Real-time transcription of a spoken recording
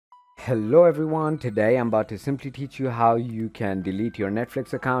Hello everyone, today I'm about to simply teach you how you can delete your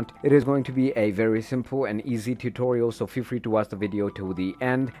Netflix account. It is going to be a very simple and easy tutorial, so feel free to watch the video till the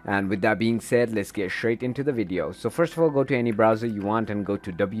end. And with that being said, let's get straight into the video. So first of all, go to any browser you want and go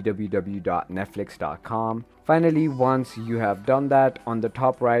to www.netflix.com. Finally, once you have done that, on the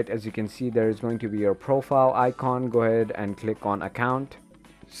top right, as you can see, there is going to be your profile icon. Go ahead and click on account.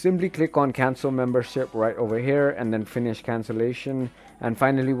 Simply click on cancel membership right over here and then finish cancellation. And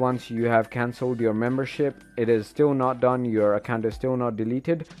finally, once you have canceled your membership, it is still not done, your account is still not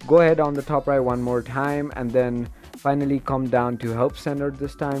deleted, go ahead on the top right one more time and then finally come down to help center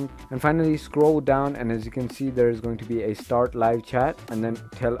this time, and finally scroll down, and as you can see, there is going to be a start live chat, and then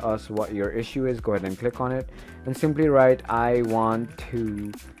tell us what your issue is. Go ahead and click on it and simply write I want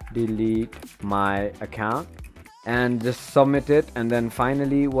to delete my account and just submit it. And then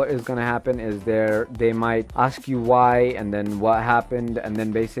finally what is going to happen is they might ask you why and then what happened, and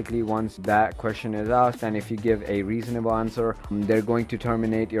then basically once that question is asked and if you give a reasonable answer, they're going to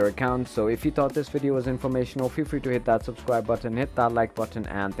terminate your account. So if you thought this video was informational, feel free to hit that subscribe button, hit that like button,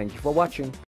 and thank you for watching.